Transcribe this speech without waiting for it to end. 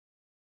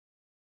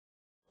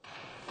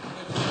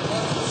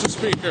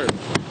Speaker.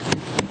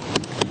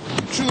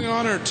 I'm truly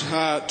honoured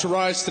to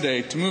rise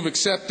today to move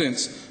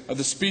acceptance of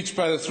the speech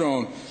by the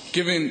throne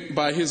given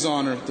by His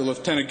Honour, the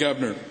Lieutenant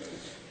Governor.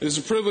 It is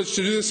a privilege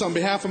to do this on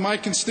behalf of my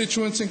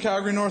constituents in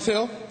Calgary-North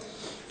Hill,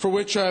 for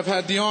which I have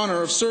had the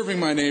honour of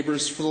serving my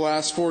neighbours for the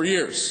last 4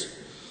 years.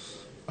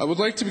 I would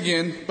like to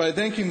begin by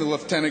thanking the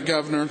Lieutenant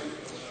Governor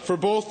for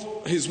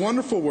both his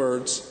wonderful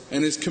words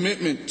and his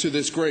commitment to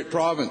this great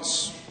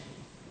province.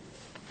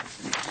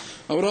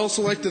 I would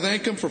also like to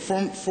thank him for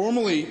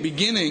formally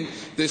beginning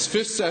this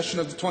fifth session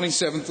of the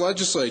 27th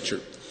Legislature.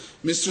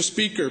 Mr.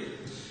 Speaker,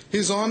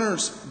 His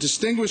Honour's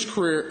distinguished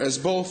career as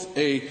both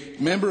a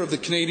member of the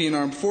Canadian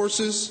Armed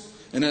Forces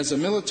and as a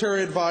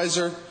military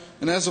advisor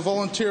and as a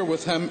volunteer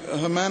with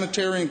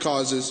humanitarian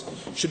causes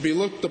should be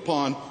looked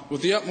upon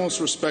with the utmost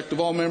respect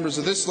of all members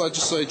of this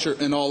Legislature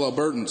and all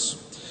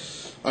Albertans.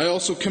 I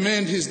also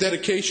commend his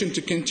dedication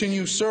to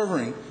continue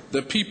serving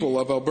the people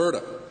of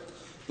Alberta.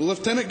 The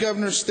Lieutenant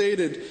Governor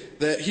stated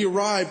that he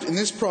arrived in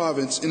this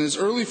province in his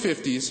early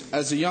 50s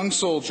as a young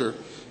soldier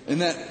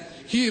and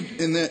that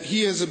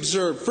he has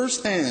observed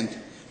firsthand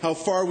how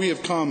far we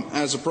have come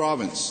as a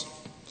province.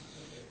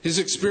 His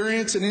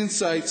experience and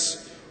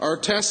insights are a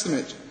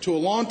testament to a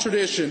long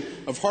tradition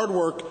of hard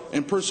work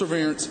and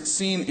perseverance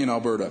seen in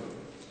Alberta.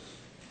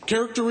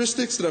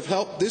 Characteristics that have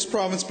helped this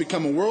province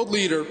become a world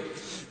leader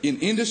in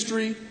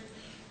industry,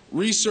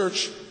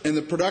 research, and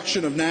the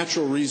production of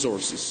natural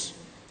resources.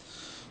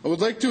 I would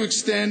like to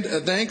extend a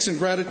thanks and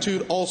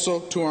gratitude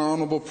also to our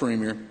Honourable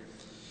Premier.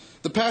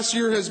 The past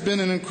year has been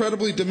an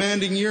incredibly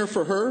demanding year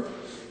for her,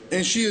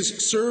 and she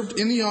has served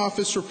in the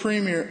office of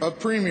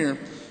Premier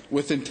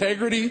with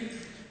integrity,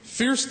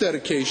 fierce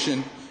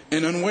dedication,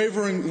 and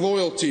unwavering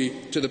loyalty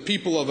to the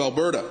people of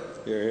Alberta.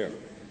 Under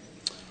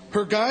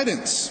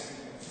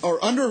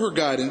her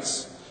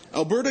guidance,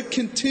 Alberta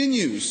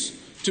continues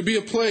to be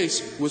a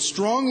place with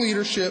strong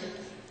leadership,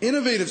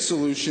 innovative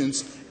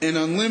solutions, and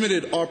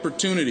unlimited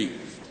opportunity.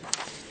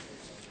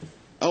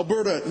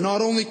 Alberta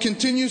not only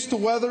continues to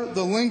weather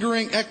the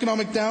lingering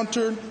economic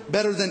downturn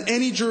better than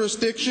any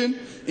jurisdiction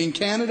in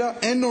Canada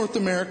and North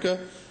America,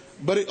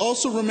 but it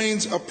also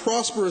remains a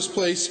prosperous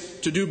place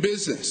to do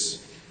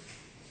business.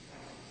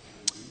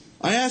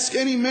 I ask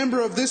any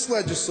member of this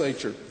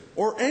Legislature,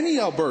 or any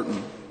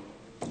Albertan,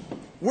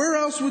 where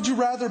else would you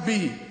rather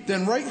be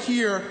than right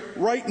here,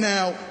 right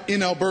now,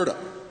 in Alberta?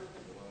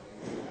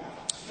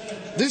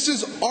 This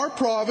is our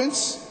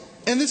province,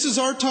 and this is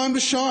our time to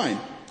shine.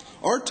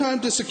 Our time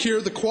to secure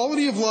the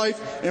quality of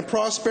life and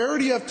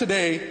prosperity of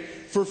today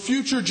for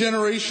future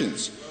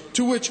generations,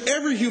 to which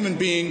every human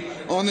being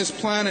on this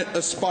planet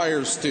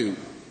aspires to.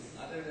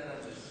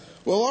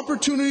 While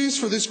opportunities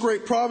for this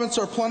great province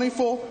are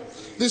plentiful,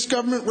 this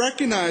government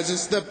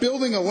recognizes that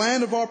building a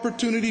land of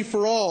opportunity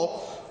for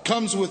all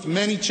comes with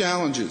many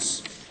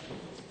challenges.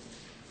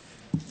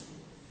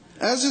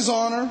 As His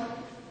Honour,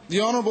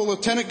 the Honourable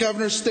Lieutenant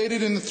Governor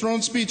stated in the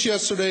throne speech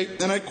yesterday,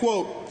 and I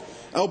quote,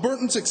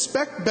 "Albertans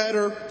expect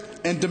better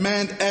and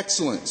demand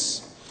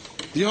excellence."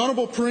 The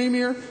Honourable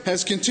Premier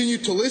has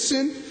continued to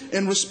listen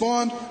and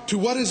respond to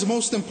what is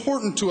most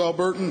important to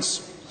Albertans,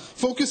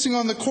 focusing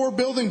on the core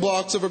building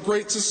blocks of a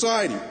great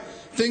society,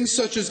 things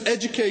such as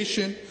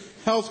education,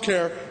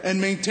 healthcare, and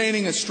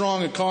maintaining a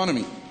strong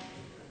economy.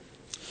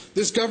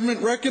 This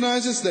government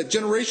recognizes that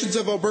generations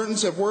of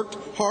Albertans have worked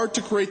hard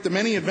to create the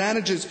many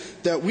advantages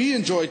that we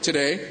enjoy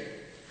today,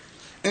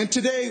 and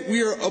today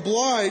we are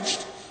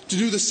obliged to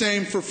do the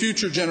same for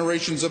future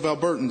generations of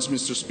Albertans,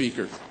 Mr.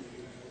 Speaker.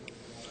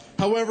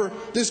 However,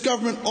 this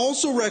government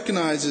also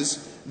recognizes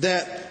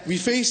that we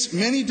face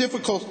many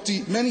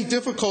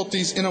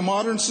difficulties in a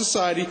modern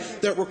society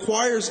that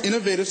requires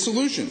innovative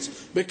solutions,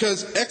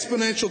 because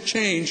exponential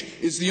change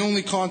is the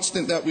only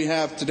constant that we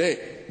have today.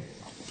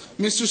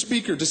 Mr.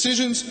 Speaker,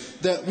 decisions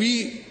that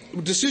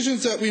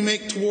we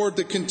make toward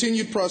the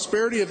continued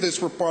prosperity of this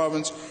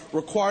province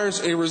requires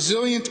a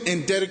resilient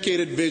and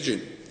dedicated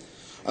vision.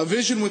 A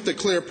vision with a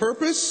clear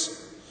purpose,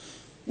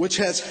 which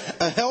has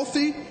a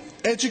healthy,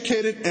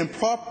 educated, and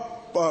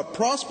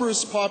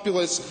prosperous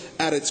populace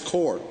at its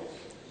core.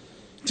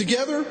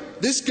 Together,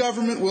 this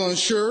government will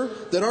ensure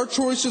that our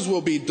choices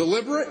will be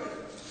deliberate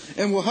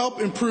and will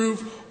help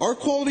improve our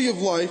quality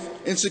of life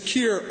and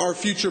secure our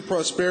future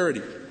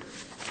prosperity.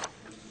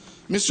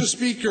 Mr.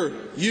 Speaker,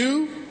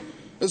 you,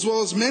 as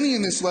well as many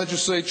in this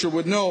Legislature,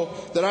 would know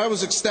that I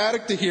was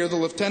ecstatic to hear the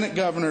Lieutenant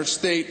Governor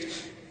state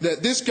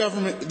that this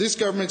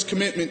government's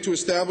commitment to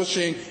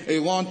establishing a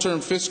long-term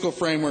fiscal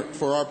framework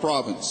for our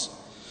province.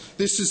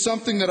 This is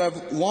something that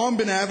I've long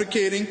been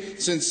advocating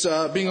since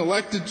being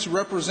elected to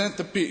represent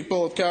the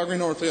people of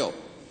Calgary-North Hill.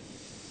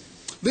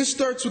 This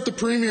starts with the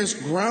Premier's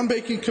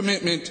groundbreaking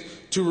commitment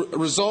to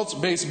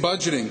results-based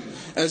budgeting,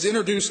 as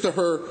introduced to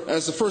her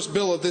as the first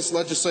bill of this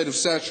legislative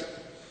session.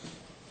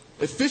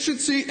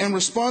 Efficiency and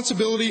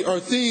responsibility are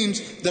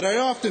themes that I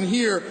often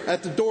hear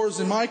at the doors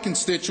in my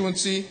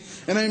constituency,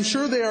 and I am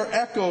sure they are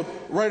echoed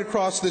right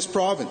across this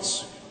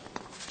province.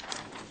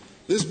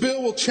 This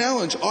bill will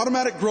challenge the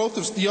automatic growth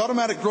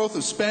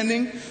of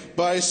spending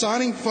by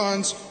assigning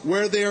funds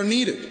where they are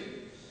needed.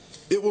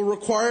 It will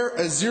require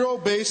a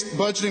zero-based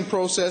budgeting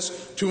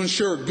process to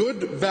ensure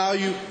good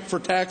value for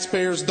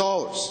taxpayers'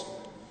 dollars.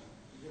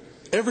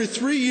 Every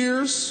 3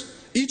 years,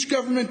 each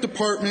government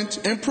department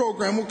and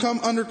program will come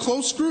under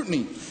close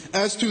scrutiny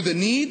as to the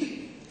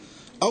need,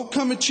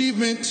 outcome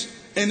achievement,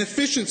 and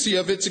efficiency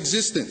of its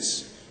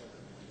existence.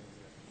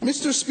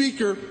 Mr.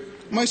 Speaker,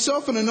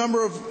 myself and a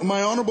number of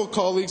my honourable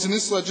colleagues in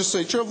this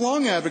legislature have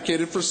long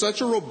advocated for such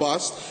a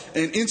robust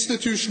and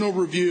institutional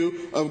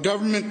review of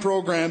government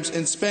programs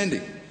and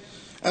spending.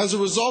 As a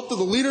result of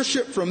the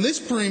leadership from this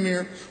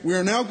Premier, we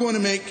are now going to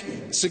make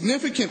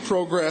significant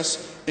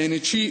progress and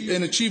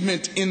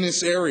achievement in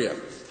this area.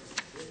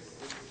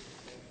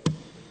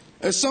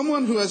 As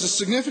someone who has a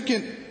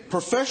significant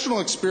professional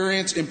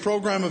experience in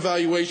program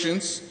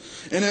evaluations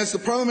and as the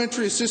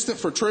Parliamentary Assistant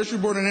for Treasury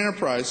Board and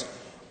Enterprise,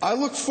 I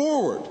look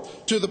forward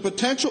to the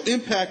potential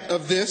impact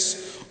of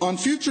this on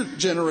future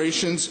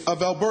generations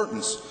of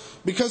Albertans,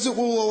 because it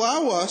will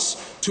allow us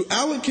to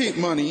allocate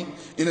money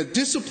in a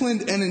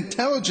disciplined and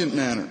intelligent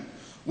manner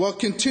while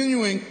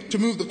continuing to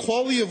move the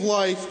quality of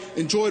life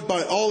enjoyed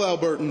by all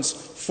Albertans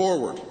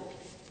forward.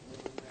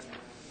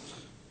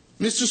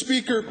 Mr.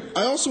 Speaker,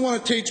 I also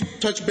want to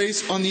touch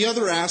base on the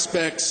other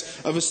aspects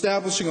of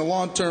establishing a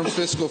long-term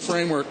fiscal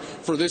framework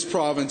for this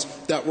province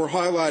that were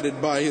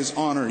highlighted by His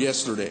Honour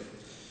yesterday.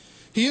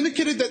 He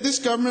indicated that this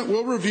government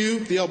will review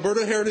the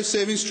Alberta Heritage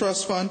Savings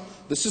Trust Fund,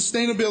 the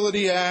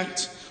Sustainability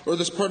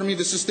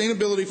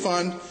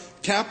Fund,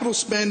 capital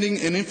spending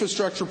and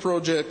infrastructure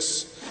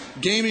projects,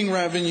 gaming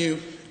revenue,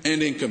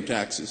 and income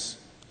taxes.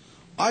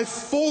 I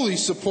fully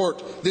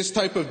support this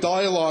type of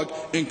dialogue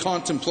and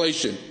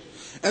contemplation.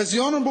 As the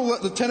Honourable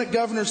Lieutenant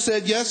Governor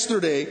said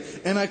yesterday,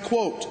 and I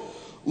quote,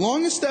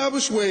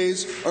 "Long-established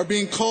ways are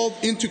being called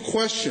into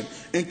question,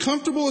 and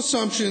comfortable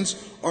assumptions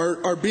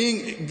are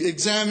being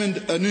examined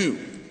anew.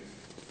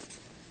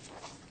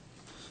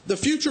 The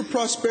future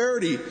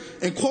prosperity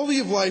and quality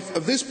of life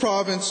of this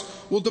province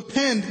will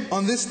depend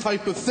on this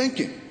type of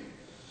thinking.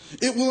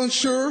 It will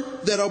ensure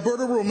that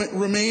Alberta will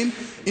remain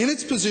in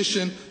its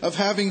position of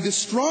having the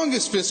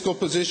strongest fiscal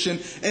position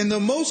and the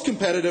most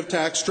competitive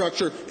tax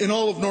structure in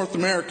all of North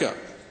America.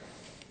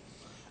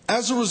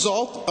 As a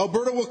result,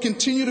 Alberta will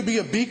continue to be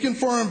a beacon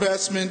for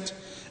investment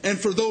and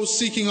for those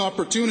seeking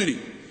opportunity,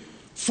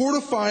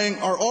 fortifying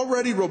our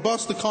already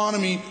robust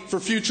economy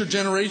for future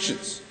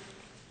generations.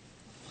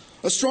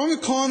 A strong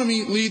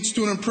economy leads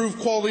to an improved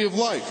quality of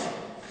life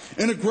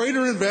and a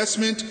greater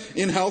investment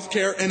in health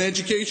care and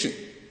education,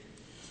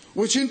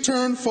 which in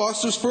turn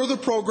fosters further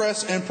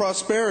progress and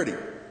prosperity.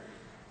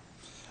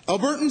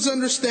 Albertans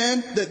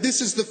understand that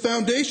this is the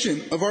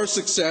foundation of our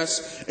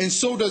success, and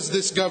so does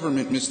this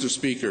government, Mr.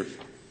 Speaker.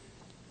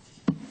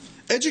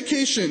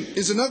 Education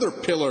is another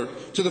pillar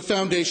to the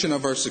foundation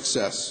of our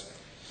success.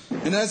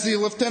 And as the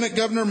Lieutenant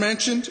Governor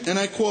mentioned, and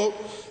I quote,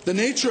 the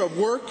nature of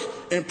work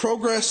and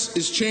progress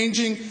is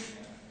changing,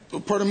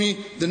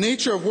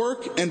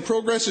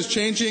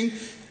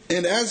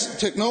 and as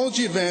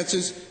technology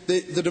advances,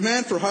 the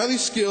demand for highly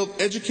skilled,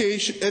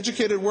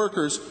 educated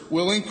workers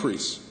will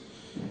increase.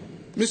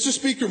 Mr.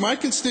 Speaker, my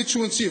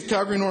constituency of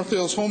Calgary-North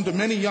is home to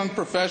many young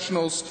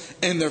professionals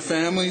and their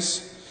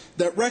families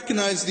that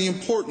recognize the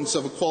importance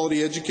of a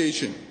quality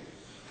education.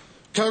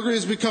 Calgary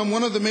has become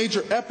one of the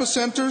major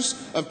epicenters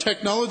of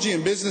technology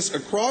and business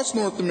across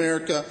North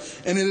America,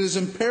 and it is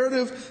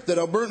imperative that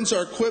Albertans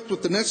are equipped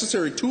with the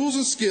necessary tools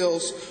and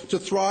skills to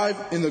thrive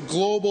in the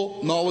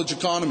global knowledge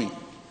economy.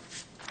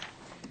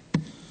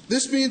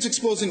 This means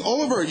exposing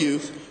all of our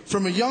youth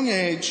from a young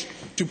age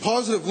to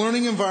positive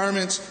learning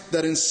environments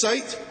that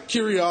incite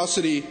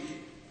curiosity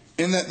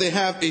and that they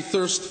have a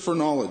thirst for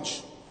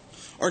knowledge.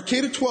 Our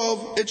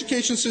K-12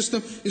 education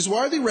system is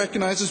widely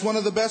recognized as one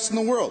of the best in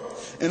the world,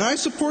 and I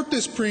support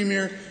this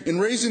Premier in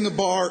raising the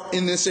bar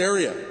in this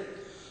area.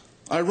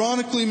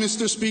 Ironically,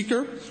 Mr.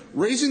 Speaker,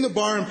 raising the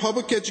bar in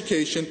public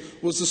education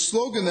was the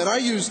slogan that I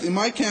used in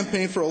my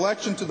campaign for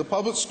election to the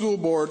Public School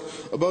Board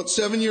about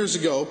 7 years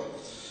ago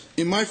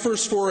in my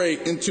first foray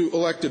into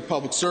elected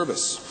public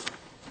service.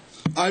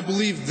 I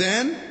believed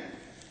then,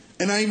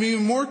 and I am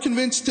even more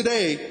convinced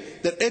today,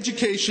 that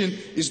education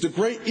is the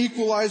great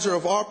equalizer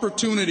of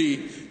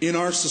opportunity in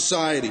our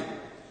society.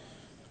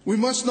 We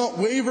must not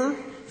waver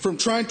from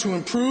trying to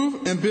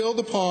improve and build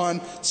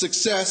upon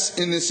success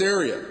in this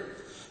area.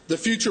 The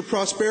future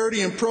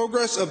prosperity and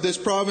progress of this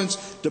province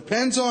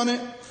depends on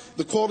it.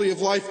 The quality of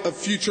life of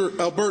future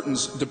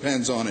Albertans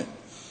depends on it.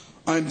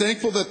 I am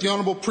thankful that the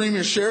Honourable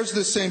Premier shares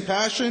this same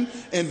passion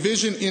and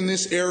vision in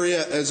this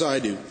area as I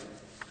do.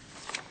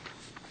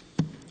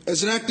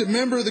 As an active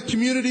member of the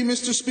community,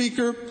 Mr.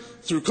 Speaker,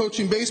 through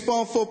coaching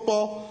baseball and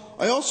football,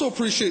 I also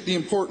appreciate the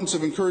importance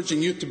of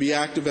encouraging youth to be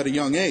active at a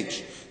young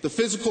age. The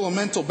physical and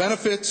mental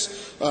benefits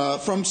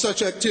from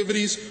such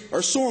activities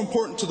are so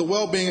important to the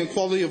well-being and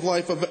quality of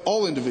life of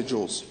all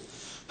individuals.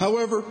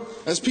 However,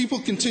 as people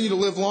continue to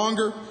live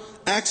longer,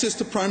 access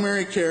to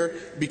primary care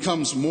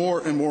becomes more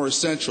and more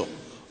essential.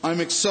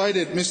 I'm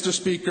excited, Mr.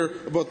 Speaker,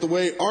 about the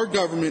way our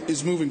government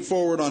is moving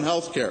forward on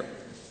health care.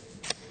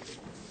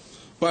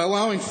 by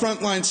allowing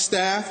frontline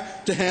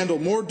staff to handle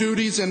more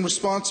duties and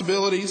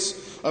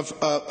responsibilities of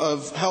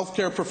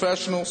healthcare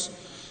professionals,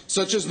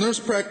 such as nurse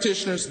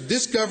practitioners.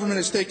 This government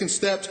has taken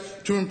steps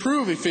to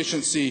improve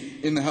efficiency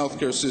in the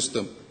healthcare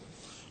system.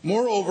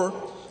 Moreover,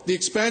 the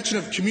expansion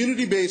of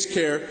community-based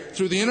care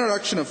through the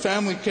introduction of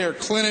family care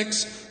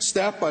clinics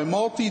staffed by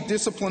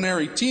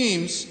multidisciplinary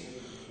teams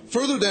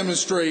further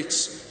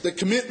demonstrates the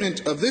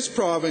commitment of this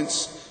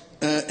province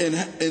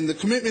and the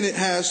commitment it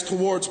has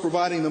towards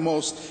providing the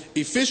most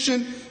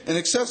efficient and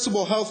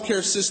accessible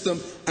healthcare system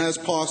as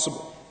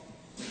possible.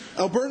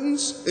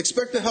 Albertans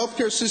expect a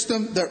healthcare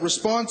system that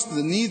responds to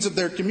the needs of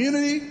their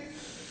community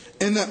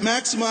and that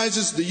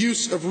maximizes the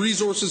use of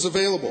resources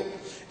available.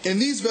 And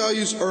these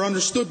values are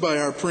understood by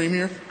our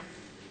Premier.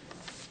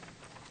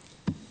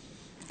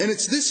 And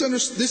this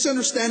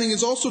understanding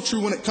is also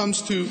true when it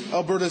comes to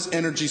Alberta's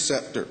energy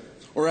sector,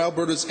 or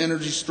Alberta's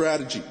energy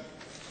strategy.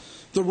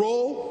 The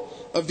role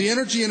that the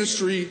energy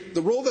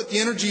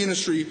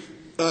industry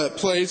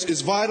plays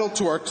is vital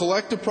to our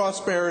collective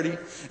prosperity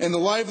and the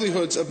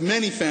livelihoods of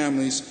many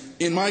families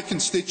in my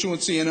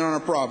constituency and in our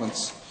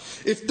province.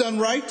 If done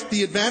right,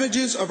 the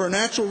advantages of our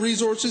natural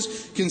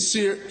resources can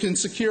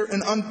secure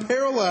an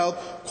unparalleled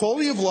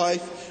quality of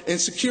life and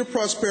secure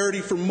prosperity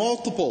for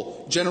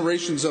multiple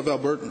generations of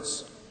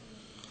Albertans.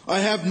 I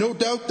have no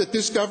doubt that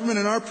this government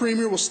and our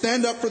Premier will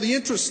stand up for the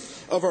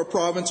interests of our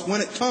province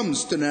when it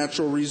comes to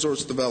natural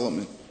resource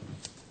development.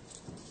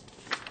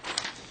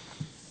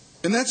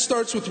 And that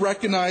starts with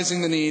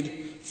recognizing the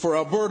need for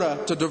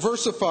Alberta to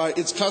diversify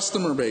its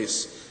customer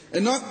base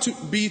and not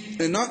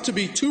to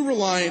be too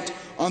reliant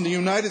on the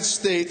United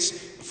States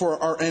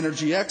for our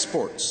energy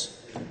exports.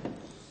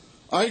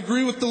 I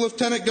agree with the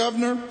Lieutenant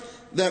Governor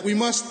that we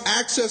must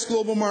access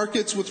global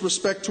markets with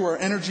respect to our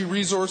energy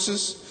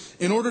resources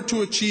in order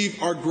to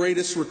achieve our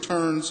greatest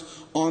returns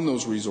on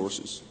those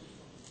resources.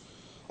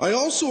 I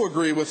also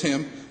agree with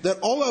him that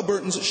all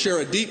Albertans share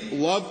a deep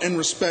love and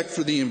respect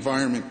for the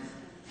environment.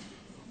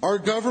 Our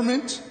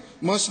government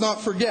must not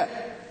forget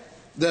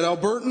that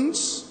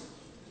Albertans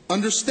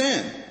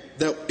understand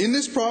that in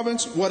this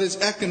province, what is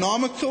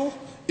economical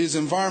is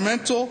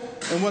environmental,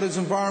 and what is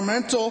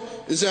environmental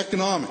is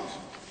economic.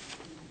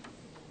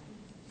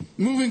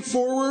 Moving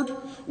forward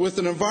with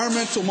an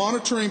environmental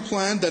monitoring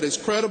plan that is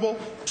credible,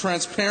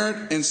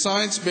 transparent, and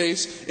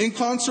science-based in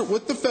concert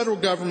with the federal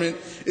government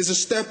is a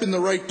step in the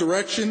right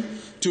direction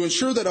to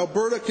ensure that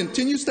Alberta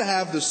continues to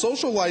have the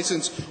social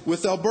license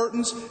with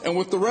Albertans and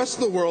with the rest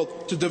of the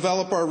world to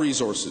develop our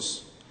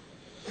resources.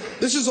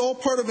 This is all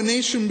part of a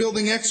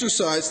nation-building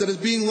exercise that is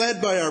being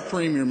led by our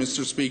Premier,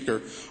 Mr.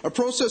 Speaker, a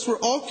process where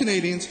all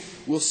Canadians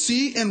will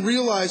see and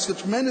realize the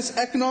tremendous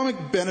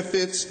economic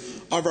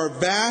benefits of our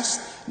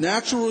vast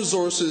natural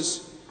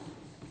resources,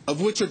 of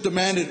which are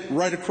demanded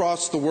right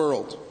across the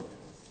world.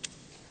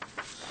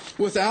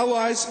 With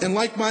allies and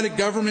like-minded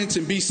governments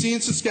in BC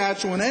and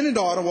Saskatchewan and in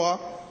Ottawa,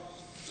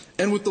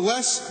 and with the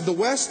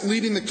West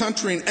leading the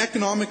country in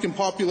economic and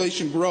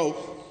population growth,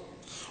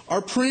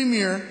 our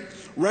Premier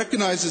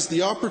recognizes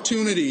the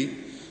opportunity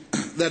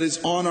that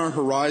is on our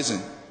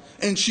horizon,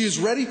 and she is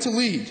ready to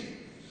lead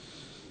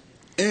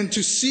and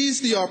to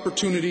seize the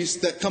opportunities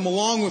that come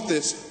along with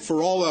this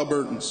for all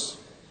Albertans.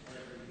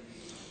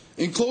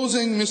 In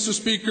closing, Mr.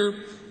 Speaker,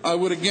 I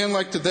would again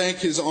like to thank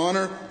His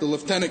Honour, the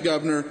Lieutenant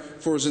Governor,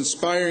 for his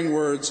inspiring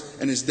words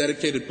and his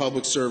dedicated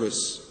public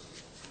service.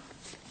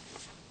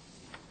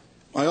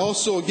 I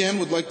also again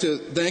would like to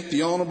thank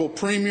the Honourable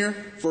Premier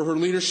for her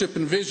leadership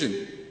and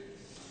vision.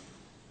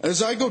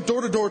 As I go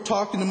door to door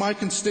talking to my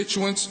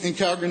constituents in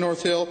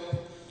Calgary-North Hill,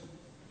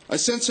 I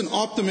sense an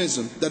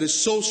optimism that is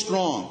so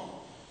strong,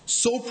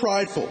 so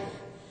prideful.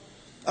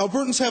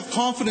 Albertans have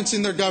confidence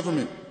in their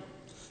government.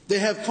 They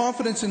have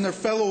confidence in their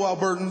fellow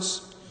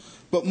Albertans,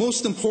 but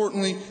most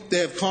importantly, they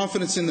have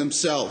confidence in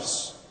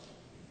themselves.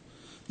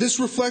 This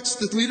reflects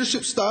the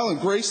leadership style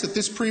and grace that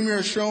this Premier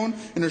has shown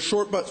in her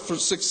short but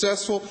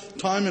successful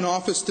time in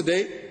office to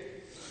date.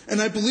 And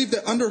I believe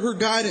that under her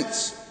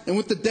guidance and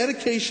with the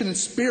dedication and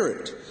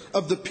spirit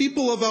of the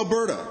people of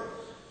Alberta,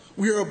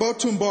 we are about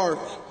to embark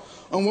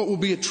on what will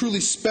be a truly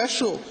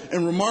special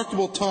and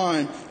remarkable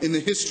time in the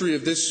history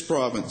of this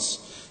province.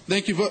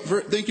 Thank you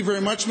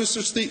very much,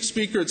 Mr.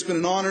 Speaker. It's been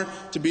an honour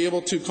to be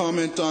able to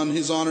comment on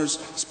His Honour's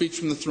speech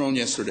from the throne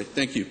yesterday.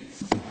 Thank you.